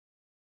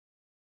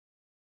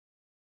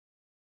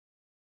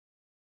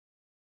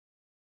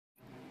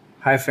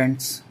Hi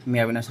friends, मी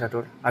अविनाश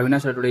राठोड.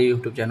 अविनाश राठोड या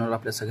YouTube चॅनलवर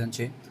आपल्या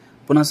सगळ्यांचे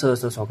पुन्हा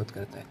सहर्ष स्वागत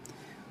करत आहे.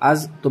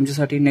 आज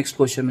तुमच्यासाठी नेक्स्ट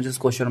क्वेश्चन म्हणजेच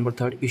question number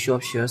 3 issue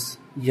of shares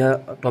या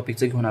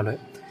टॉपिकचं घेऊन आलो आहे.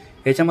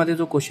 याच्यामध्ये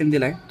जो क्वेश्चन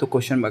दिला आहे तो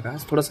क्वेश्चन बघा,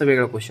 थोडासा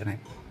वेगळा क्वेश्चन आहे.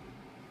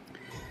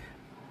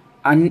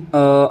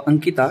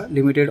 Ankita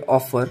limited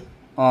offer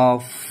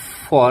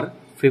for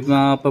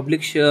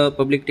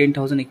public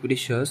 10,000 equity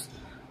shares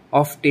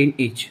of 10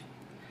 each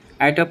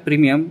at a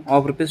premium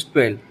of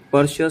 ₹12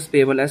 per shares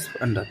payable as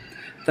under.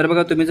 तर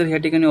बघा, तुम्ही जर ह्या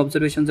ठिकाणी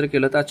ऑब्झर्वेशन जर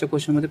केलं तर आजच्या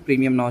क्वेश्चनमध्ये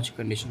प्रीमियम नावाची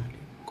कंडिशन आली.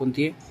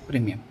 कोणती आहे?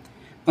 प्रीमियम.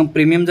 मग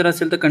प्रीमियम जर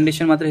असेल तर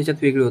कंडिशन मात्र ह्याच्यात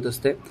वेगळी होत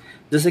असते.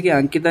 जसं की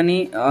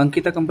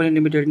Ankita company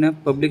लिमिटेडनं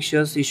public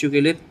shares issue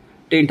केले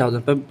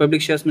 10,000.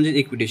 पब्लिक शेअर्स म्हणजे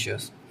इक्विटी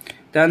शेअर्स.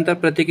 त्यानंतर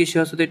प्रत्येकी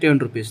शेअर्स होते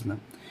 ₹10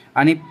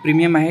 आणि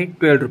प्रीमियम आहे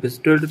 ₹12.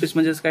 ₹12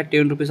 म्हणजेच काय?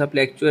 ₹10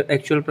 आपले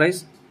actual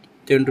price,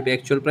 ₹10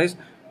 actual price,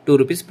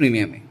 ₹2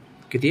 premium आहे.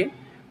 किती आहे?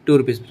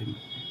 ₹2 प्रीमियम.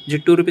 जे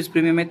 ₹2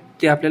 प्रीमियम आहे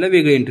ते आपल्याला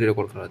वेगळी एंट्री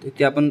रेकॉर्ड करावं लागते.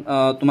 ते आपण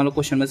तुम्हाला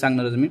क्वेश्चनमध्ये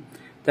सांगणारच मी.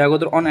 त्या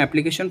अगोदर ऑन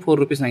ॲप्लिकेशन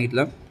 ₹4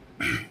 सांगितलं.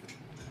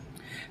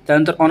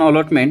 त्यानंतर on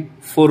allotment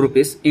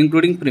 ₹4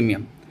 including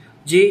premium.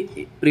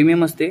 G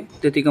premium असते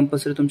ते ती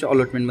कंपल्सरी तुमच्या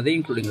अलॉटमेंटमध्ये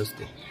इन्क्लुडिंग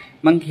असते.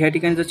 मग ह्या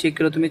ठिकाणी जर चेक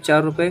केलं तुम्ही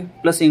 ₹4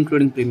 प्लस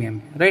इन्क्लुडिंग प्रीमियम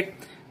आहे, राईट.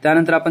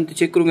 त्यानंतर आपण ते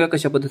चेक करून घ्या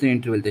कशा पद्धतीने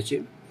एंट्री होईल त्याची.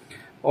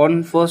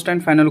 On first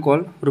and final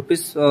call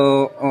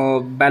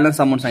balance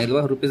amount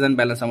सांगितलं, रुपीज अँड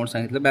बॅलन्स अमाऊंट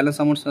सांगितलं. बॅलन्स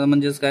अमाऊंट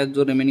म्हणजेच काय?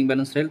 जो रिमेनिंग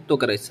बॅलन्स राहील तो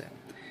करायचा आहे.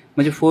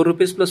 म्हणजे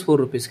 ₹4 प्लस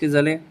 ₹4 किती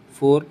झाले?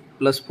 4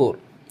 + 4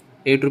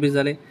 ₹8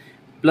 झाले.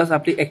 प्लस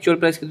आपली ॲक्च्युअल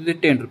प्राईस किती होती?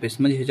 ₹10.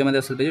 म्हणजे ह्याच्यामध्ये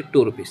असेल पाहिजे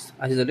 ₹2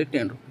 असे झाले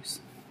 ₹10.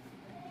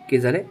 किती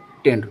झाले?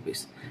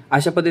 ₹10.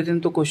 अशा पद्धतीने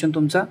तो क्वेश्चन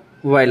तुमचा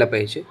व्हायला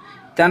पाहिजे.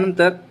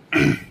 त्यानंतर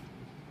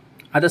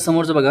आता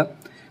समोरचं बघा,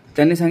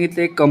 त्यांनी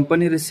सांगितले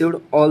company received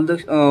all the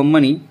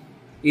money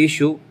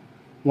issue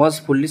was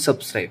fully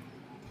subscribe.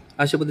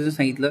 अशा पद्धतीने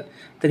सांगितलं.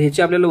 तर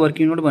ह्याची आपल्याला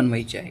वर्किंग नोट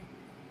बनवायची आहे.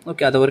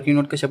 ओके, आता वर्किंग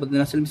नोट कशा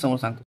पद्धतीने असेल मी समोर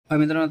सांगतो.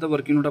 मित्रांनो, आता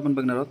वर्किंग नोट आपण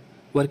बघणार आहोत.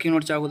 वर्किंग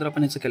नोटच्या अगोदर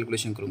आपण ह्याचं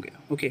कॅल्क्युलेशन करून घ्या.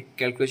 ओके,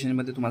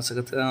 कॅल्क्युलेशनमध्ये तुम्हाला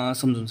सगळं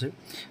समजून जाईल.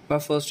 बा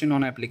फर्स्ट इन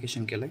ऑन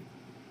ॲप्लिकेशन केलं आहे.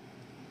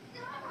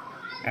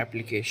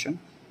 ॲप्लिकेशन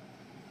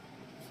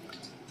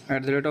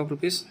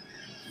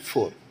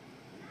 ₹4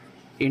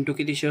 इंटू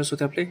किती शेअर्स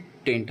होते आपले?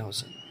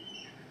 10,000.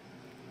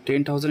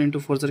 10,000 इंटू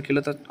 4 जर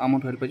केलं तर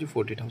अमाऊंट व्हायला पाहिजे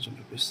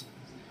 ₹40,000.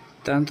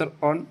 त्यानंतर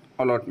ऑन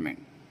अलॉटमेंट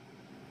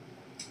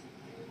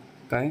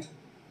काय?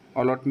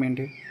 अलॉटमेंट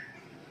आहे.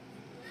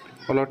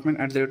 Allotment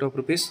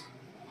 ₹4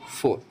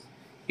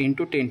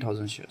 into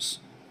 10,000 shares.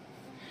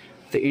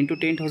 तर इंटू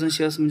 10,000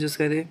 शेअर्स म्हणजेच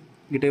काय? ते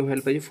इथे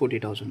व्हायला पाहिजे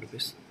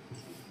 ₹40,000,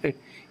 राईट.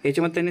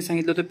 याच्यामध्ये त्यांनी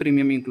सांगितलं होतं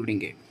प्रीमियम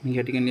इन्क्लुडिंग आहे.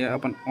 या ठिकाणी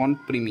आपण ऑन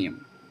प्रीमियम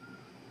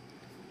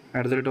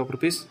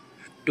 ₹2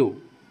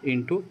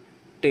 इंटू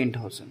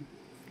 10,000.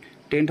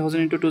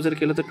 10,000 इंटू 2 जर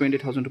केलं तर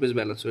 ₹20,000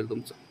 बॅलन्स होईल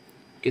तुमचं.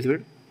 किती वेळ?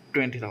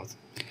 20,000.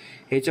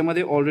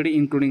 ह्याच्यामध्ये ऑलरेडी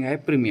इन्क्लुडिंग आहे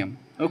प्रीमियम.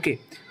 ओके,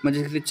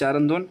 म्हणजे किती? 4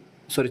 आणि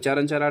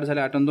 4 8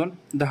 झाले, 8 आणि 2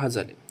 10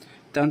 झाले.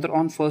 त्यानंतर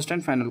on first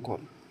and final call.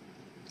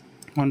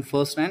 On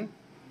first and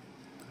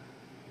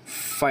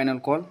final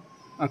call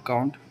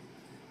account.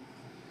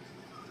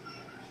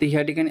 ते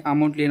ह्या ठिकाणी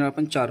अमाऊंट लिहिणार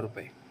आपण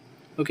 ₹4.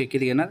 ओके,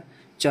 किती घेणार?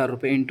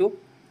 ₹4 इंटू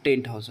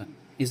 10,000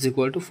 इज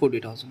इक्वल टू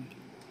 40,000.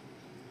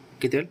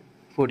 किती वेळ?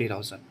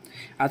 40,000.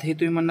 आता हे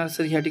तुम्ही म्हणणार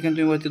सर ह्या ठिकाणी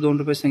तुम्ही वरती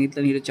 ₹2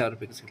 सांगितलं आणि इथे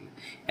 ₹4 सांगितलं.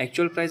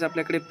 ॲक्च्युअल प्राईस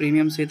आपल्याकडे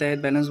प्रीमियम सहित आहेत,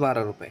 बॅलन्स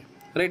 ₹12,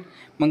 राईट.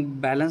 मग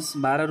बॅलन्स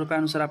 ₹12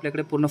 अनुसार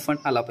आपल्याकडे पूर्ण फंड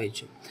आला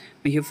पाहिजे.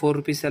 मग हे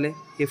 ₹4 आले,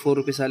 हे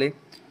 ₹4 आले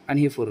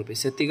आणि हे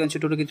 ₹4. या तिघांचे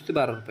टोटल किती होते?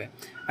 ₹12.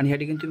 आणि ह्या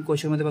ठिकाणी तुम्ही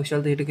क्वेश्चनमध्ये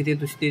बघशाल तर हे किती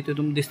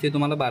दिसते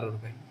तुम्हाला?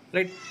 ₹12,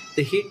 राईट.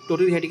 तर ही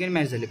टोटल ह्या ठिकाणी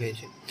मॅच झाली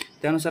पाहिजे.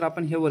 त्यानुसार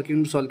आपण हे वर्किंग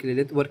नोट सॉल्व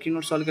केलेले आहेत. वर्किंग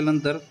नोट सॉल्व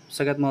केल्यानंतर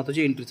सगळ्यात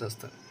महत्त्वाची एंट्रीच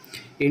असतात.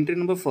 एंट्री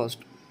नंबर फर्स्ट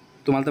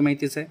तुम्हाला तर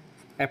माहितीच आहे.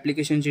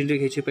 ॲप्लिकेशनची एंट्री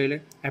घ्यायची. पहिले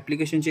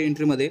ॲप्लिकेशनच्या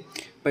एंट्रीमध्ये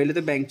पहिले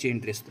तर बँकची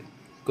एंट्री असते.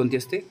 कोणती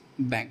असते?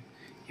 बँक.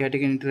 ह्या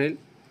ठिकाणी एंट्री राहील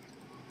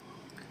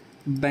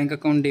बँक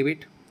अकाउंट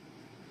डेबिट.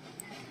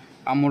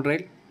 अमाऊंट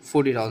राहील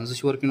 40,000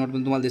 जशी वर्किंग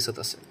नोटमध्ये तुम्हाला दिसत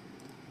असेल.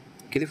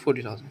 किती?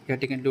 40,000. ह्या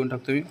ठिकाणी लिहून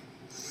टाकतो मी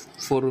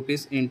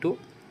 ₹4 into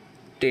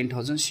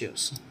 10,000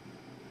 shares.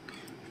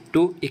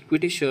 To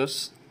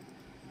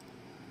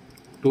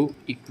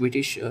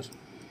equity share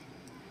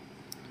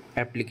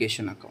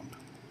application account.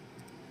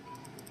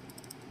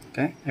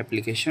 काय?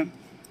 Application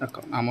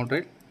account. अमाऊंट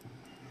राहील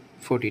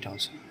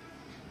 40,000.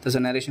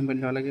 त्याचं नॅरेशन पण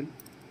लिहावं लागेल.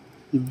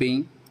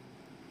 Bing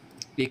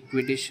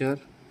equity shares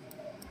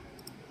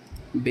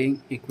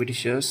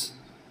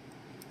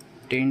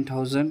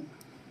 10,000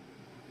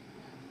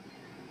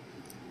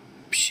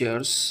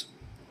 shares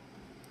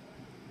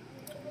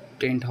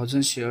 ₹4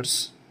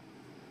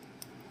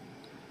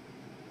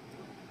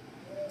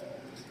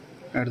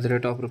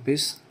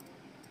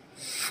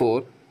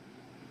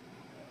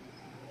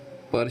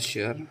 per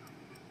share.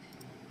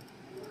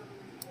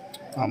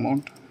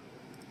 Amount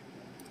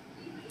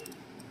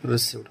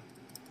received.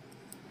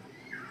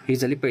 ही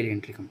झाली पहिली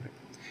एंट्री कंप्लीट.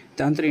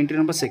 त्यानंतर एंट्री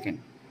नंबर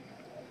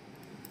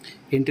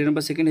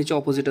सेकंड ह्याची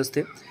ऑपोजिट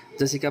असते.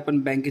 जसे की आपण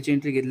बँकेची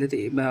एंट्री घेतली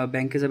ते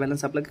बँकेचा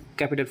बॅलन्स आपला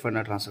कॅपिटल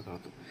फंडला ट्रान्सफर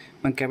करतो.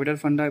 मग कॅपिटल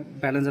फंडला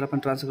बॅलन्स जर आपण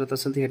ट्रान्सफर करत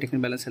असेल तर या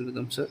ठिकाणी बॅलन्स यायला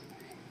तुमचं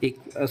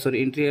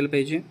एंट्री यायला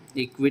पाहिजे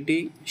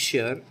equity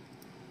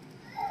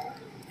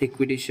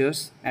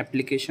shares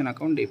application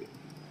account debit,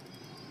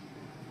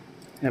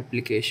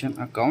 application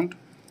account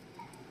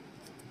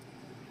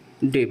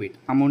debit.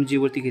 Amount जी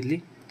वरती घेतली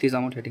तीच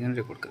अमाऊंट या ठिकाणी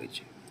रेकॉर्ड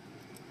करायची.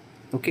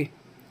 Okay.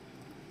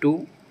 To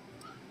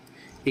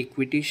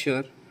equity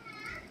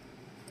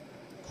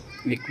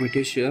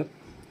share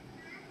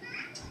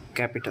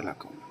capital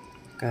account.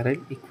 काय राहील?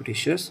 Equity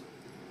shares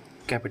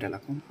capital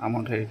account.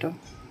 Amount राहील इथं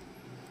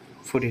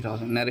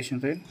 40,000. नॅरेशन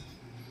राहील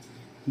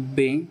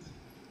बेंग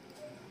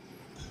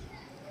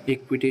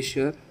equity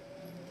share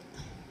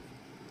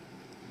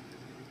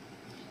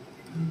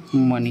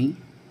money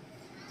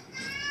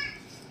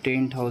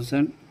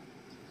 10,000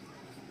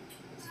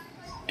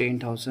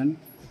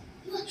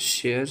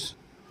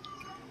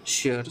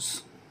 shares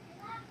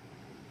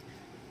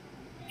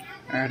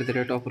at the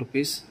rate of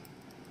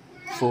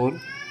 ₹4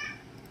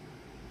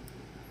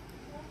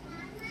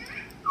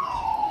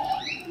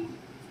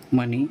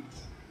 money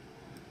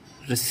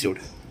received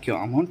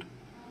किंवा अमाऊंट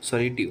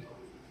ड्यू.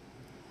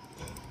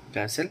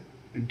 काय असेल?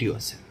 ड्यू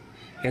असेल.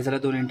 या झाल्या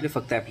 2 एंट्री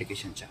फक्त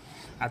ॲप्लिकेशनच्या.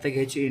 आता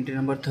घ्यायची एंट्री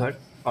नंबर 3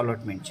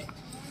 अलॉटमेंटची.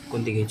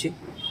 कोणती घ्यायची?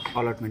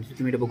 अलॉटमेंटची.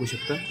 तुम्ही इथे बघू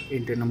शकता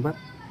एंट्री नंबर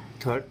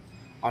 3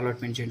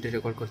 अलॉटमेंटची एंट्री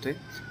रेकॉर्ड करतोय.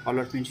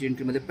 अलॉटमेंटची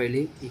एंट्रीमध्ये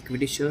पहिली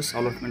equity shares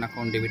allotment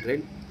account debit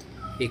राहील.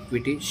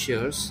 Equity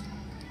shares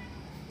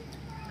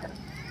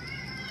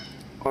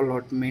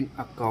allotment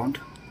account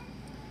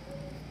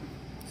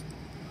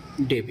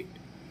debit.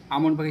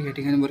 Amount बघा या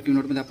ठिकाणी वर्किंग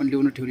नोटमध्ये आपण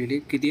लिहून ठेवलेली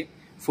किती?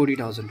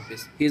 40,000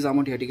 रुपीज. हीच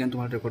अमाऊंट या ठिकाणी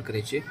तुम्हाला रेकॉर्ड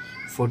करायची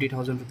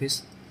 40,000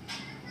 रुपीज.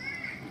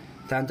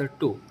 त्यानंतर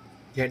 2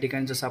 या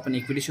ठिकाणी जसं आपण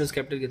इक्विटी शेअर्स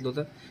कॅपिटल घेतलं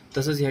होतं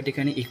तसंच या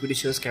ठिकाणी इक्विटी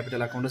शेअर्स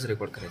कॅपिटल अकाउंटच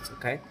रेकॉर्ड करायचं.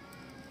 काय?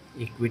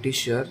 इक्विटी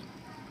शेअर्स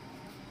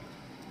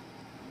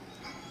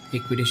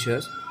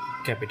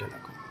कॅपिटल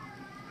अकाउंट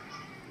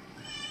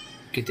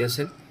किती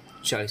असेल?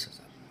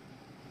 40,000.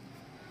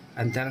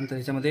 आणि त्यानंतर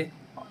ह्याच्यामध्ये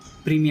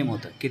प्रीमियम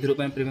होतं. किती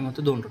रुपयानं प्रीमियम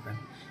होतं? 2 रुपयानं.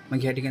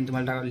 मग या ठिकाणी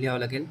तुम्हाला लिहावं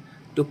लागेल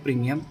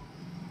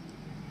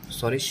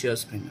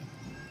शेअर्स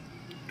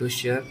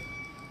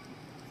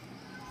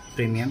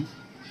प्रीमियम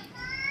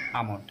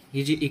अमाऊंट.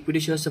 ही जी इक्विटी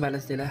शेअर्सचा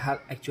बॅलन्स दिला आहे हा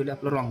ॲक्च्युअली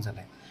आपला रॉंग झाला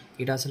आहे.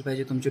 इथं असेल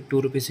पाहिजे तुमचे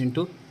 ₹2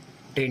 इंटू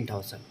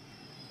 10,000.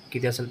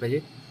 किती असेल पाहिजे?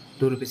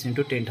 ₹2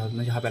 इंटू 10,000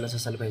 म्हणजे हा बॅलन्स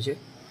असायला पाहिजे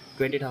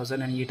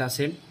 20,000 आणि इथं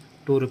असेल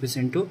 ₹2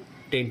 इंटू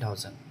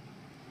 10,000.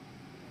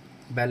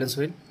 बॅलन्स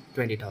होईल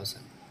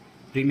 20,000.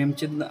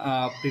 प्रीमियमचे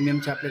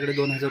आपल्याकडे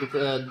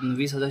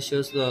 20,000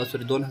 शेअर्स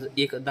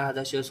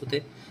 10,000 शेअर्स होते.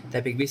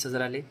 त्यापैकी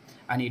 20,000 आले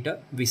आणि इथं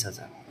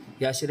 20,000.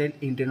 या अशी राहील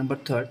एंट्री नंबर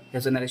 3.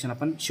 याचं नरेशन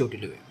आपण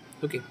शेवटी लिहूया.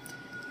 ओके.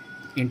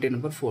 एंट्री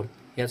नंबर 4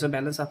 याचा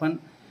बॅलन्स आपण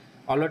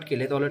अलॉट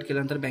केले. तर अलॉट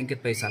केल्यानंतर बँकेत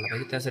पैसा आला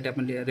पाहिजे. त्यासाठी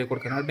आपण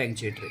रेकॉर्ड करणार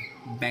बँकची entry.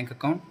 Bank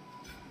account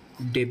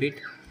debit.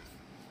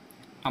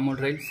 Amount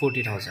राहील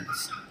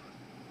 40,000.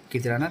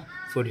 किती राहणार?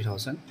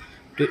 40,000.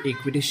 To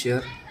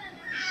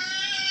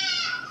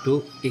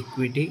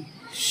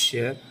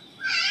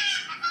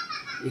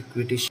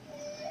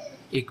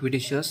equity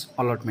shares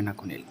allotment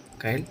account येईल.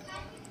 काय येईल?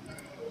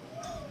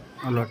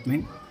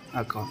 Allotment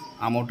account.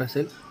 अमाऊंट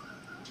असेल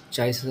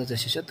 40,000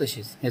 जशीच्या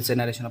तशीच. याचं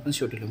नॅरेशन आपण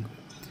शेवटी लिहून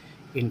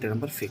करू. Entry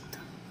number 5.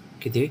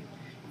 किती?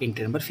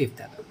 एंट्री नंबर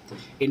 5 आहे.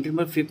 एंट्री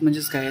नंबर 5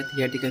 म्हणजेच काय आहेत?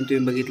 या ठिकाणी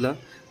तुम्ही बघितलं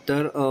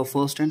तर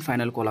first and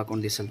final call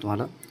account दिसेल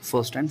तुम्हाला.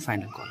 First and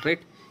final call right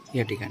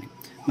या ठिकाणी.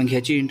 मग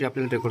ह्याची एंट्री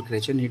आपल्याला रेकॉर्ड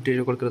करायची. आणि एंट्री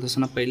रेकॉर्ड करत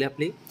असताना पहिले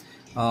आपली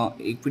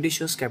इक्विटी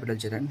शेअर्स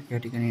कॅपिटलचे राहील. या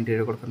ठिकाणी एंट्री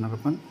रेकॉर्ड करणार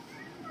आपण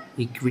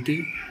equity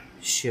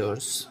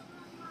shares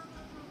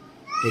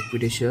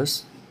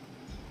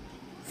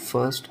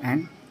first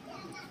and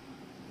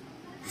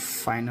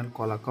final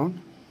call account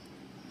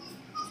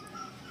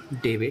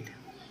debit.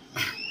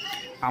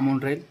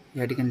 Amount राहील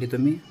या ठिकाणी देतो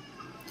मी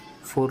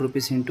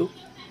 ₹4 इंटू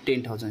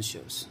 10,000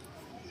 शेअर्स.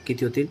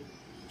 किती होतील?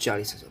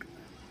 40,000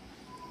 रुपये.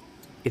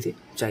 किती?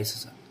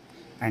 40,000.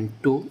 And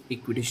 2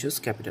 equity shares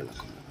capital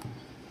account.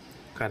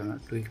 कारण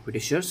 2 equity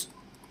shares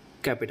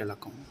capital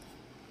account.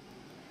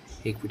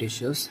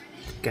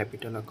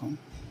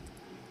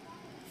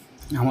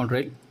 Amount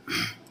राहील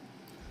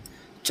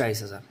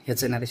 40,000.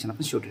 ह्याचं नॅरेशन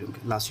आपण शेवटी लिहून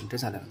घेऊ लास्ट एंट्री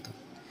झाल्यानंतर.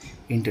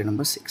 Entry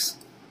number 6.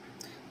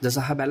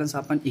 जसा हा बॅलन्स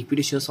आपण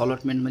इक्विटी शेअर्स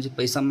अलॉटमेंट म्हणजे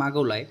पैसा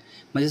मागवला आहे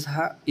म्हणजेच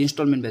हा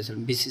इन्स्टॉलमेंट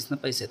बेसिसनं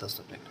पैसे येत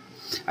असतो आपल्याला.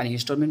 आणि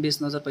इन्स्टॉलमेंट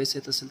बेसनं जर पैसे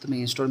येत असेल तर मग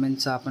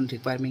इन्स्टॉलमेंटचा आपण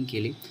रिक्वायरमेंट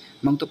केली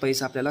मग तो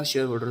पैसा आपल्याला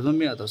शेअर होल्डरमधून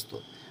मिळत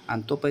असतो.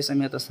 आणि तो पैसा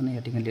मिळत असताना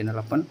या ठिकाणी लिहिणार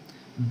आपण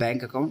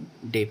बँक अकाउंट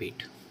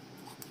डेबिट.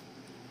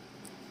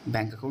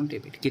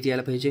 किती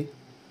यायला पाहिजे?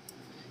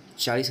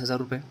 40,000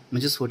 रुपये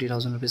म्हणजेच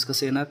 40,000 रुपीज.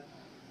 कसं येणार?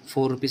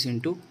 ₹4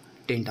 इंटू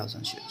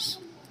 10,000 शेअर्स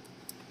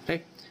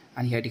राईट.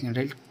 आणि या ठिकाणी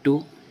राहील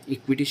 2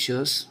 equity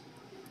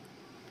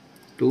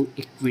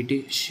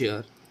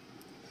share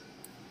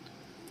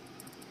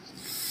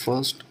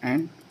first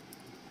and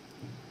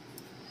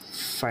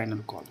final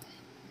call.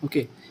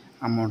 Okay.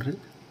 Amount राहील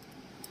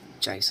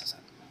 40,000.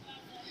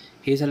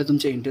 हे झालं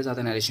तुमच्या एंट्रीज.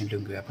 आता नॅरेशन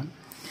लिहून घेऊया आपण.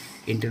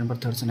 एंट्री नंबर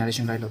 3चं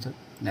नॅरेशन राहिलं होतं.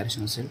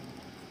 नॅरेशन असेल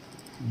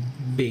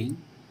being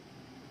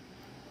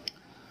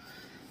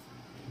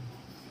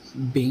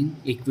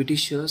equity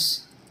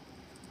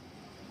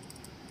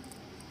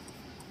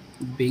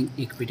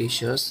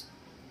shares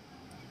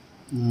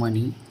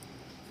money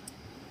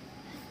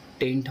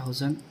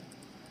 10,000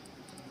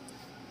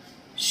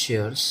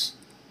 shares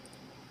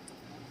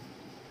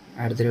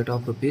at the rate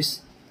of rupees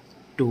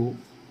 2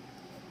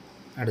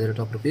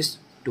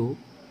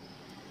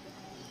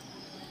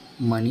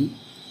 money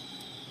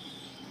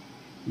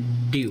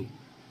due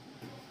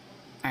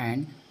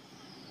and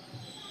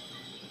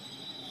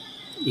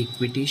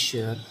equity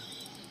share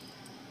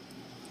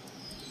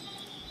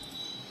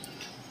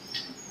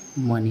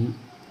money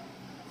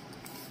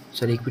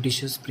equity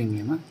shares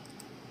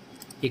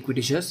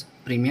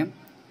premium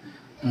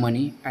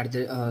money at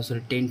the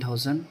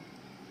 10,000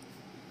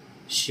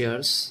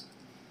 shares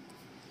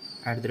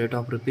at the rate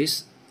of rupees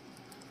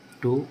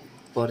 2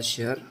 per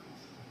share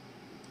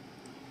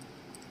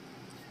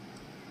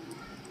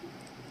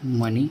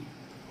money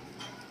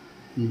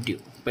due.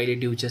 पहिले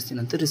ड्यूची असते,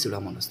 नंतर received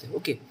amount असते.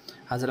 Okay,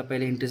 हा झाला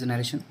पहिल्या एंट्रीचं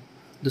narration.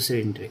 दुसरी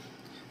entry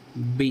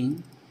being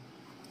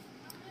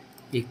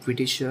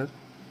equity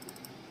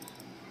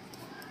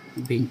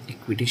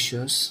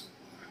shares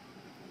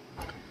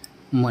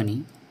money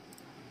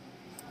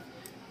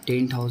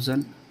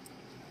 10,000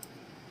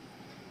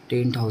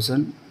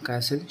 काय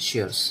असेल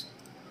shares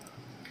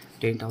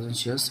 10,000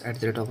 shares at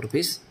the rate of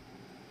rupees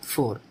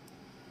 4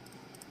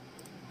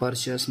 per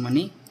shares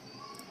money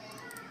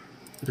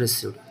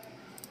received.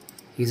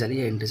 ही झाली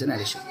या एंट्रीचं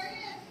नॅरेशन.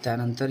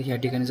 त्यानंतर ह्या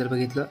ठिकाणी जर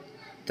बघितलं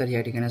तर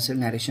ह्या ठिकाणी असेल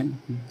narration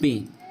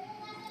being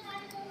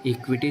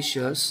equity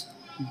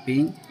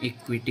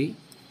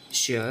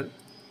share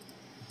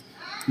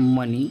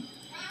money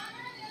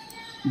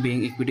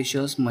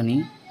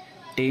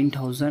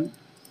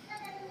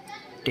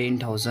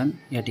 10,000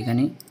 या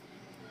ठिकाणी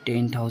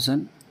 10,000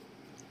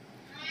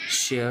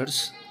 shares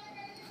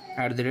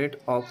at the rate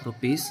of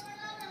rupees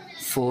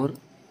 4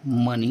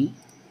 money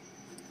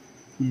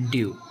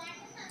due.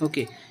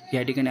 Okay,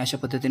 या ठिकाणी अशा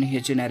पद्धतीने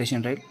ह्याचे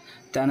नॅरेशन राहील.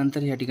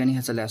 त्यानंतर या ठिकाणी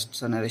ह्याचं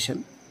लास्टचं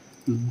narration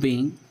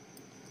being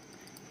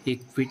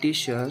equity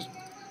share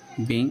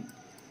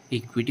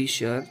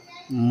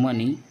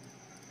money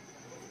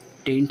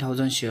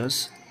 10,000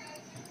 shares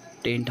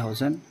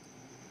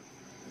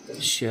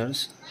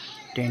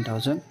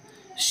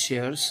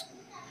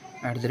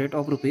at the rate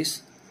of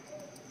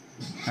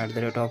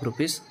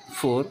rupees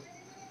 4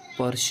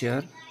 per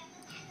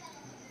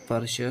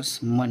shares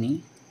money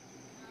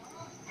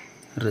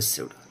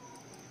received.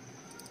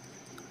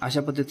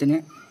 अशा पद्धतीने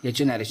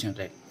याचे नॅरेशन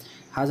राहील.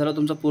 हा झाला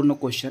तुमचा पूर्ण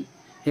क्वेश्चन.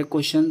 हे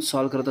क्वेश्चन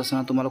सॉल्व करत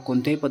असताना तुम्हाला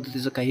कोणत्याही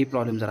पद्धतीचा काही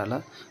प्रॉब्लेम जर आला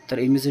तर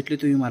इमिजिएटली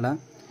तुम्ही मला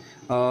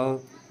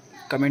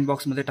कमेंट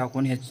बॉक्समध्ये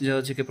टाकून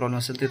ह्याचे जे काही प्रॉब्लेम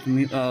असेल ते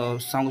तुम्ही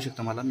सांगू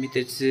शकता मला. मी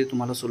त्याचे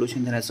तुम्हाला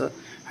सोल्युशन देण्याचं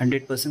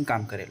 100%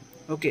 काम करेल.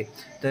 ओके,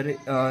 तर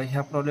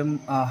हा प्रॉब्लेम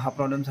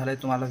झाला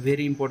आहे तुम्हाला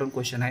व्हेरी इम्पॉर्टंट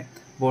क्वेश्चन आहे.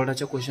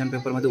 बोर्डाच्या क्वेश्चन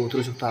पेपरमध्ये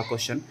उतरू शकतो हा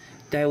क्वेश्चन.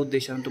 त्या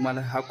उद्देशाने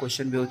तुम्हाला हा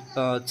क्वेश्चन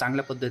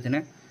चांगल्या पद्धतीने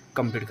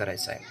कंप्लीट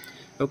करायचा आहे.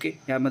 ओके,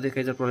 यामध्ये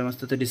काही जर प्रॉब्लेम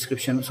असतो तर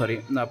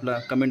आपला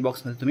कमेंट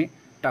बॉक्समध्ये तुम्ही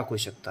टाकू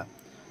शकता.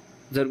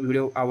 जर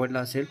व्हिडिओ आवडला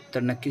असेल तर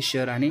नक्की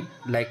शेअर आणि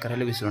लाईक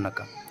करायला विसरू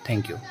नका.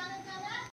 थँक्यू.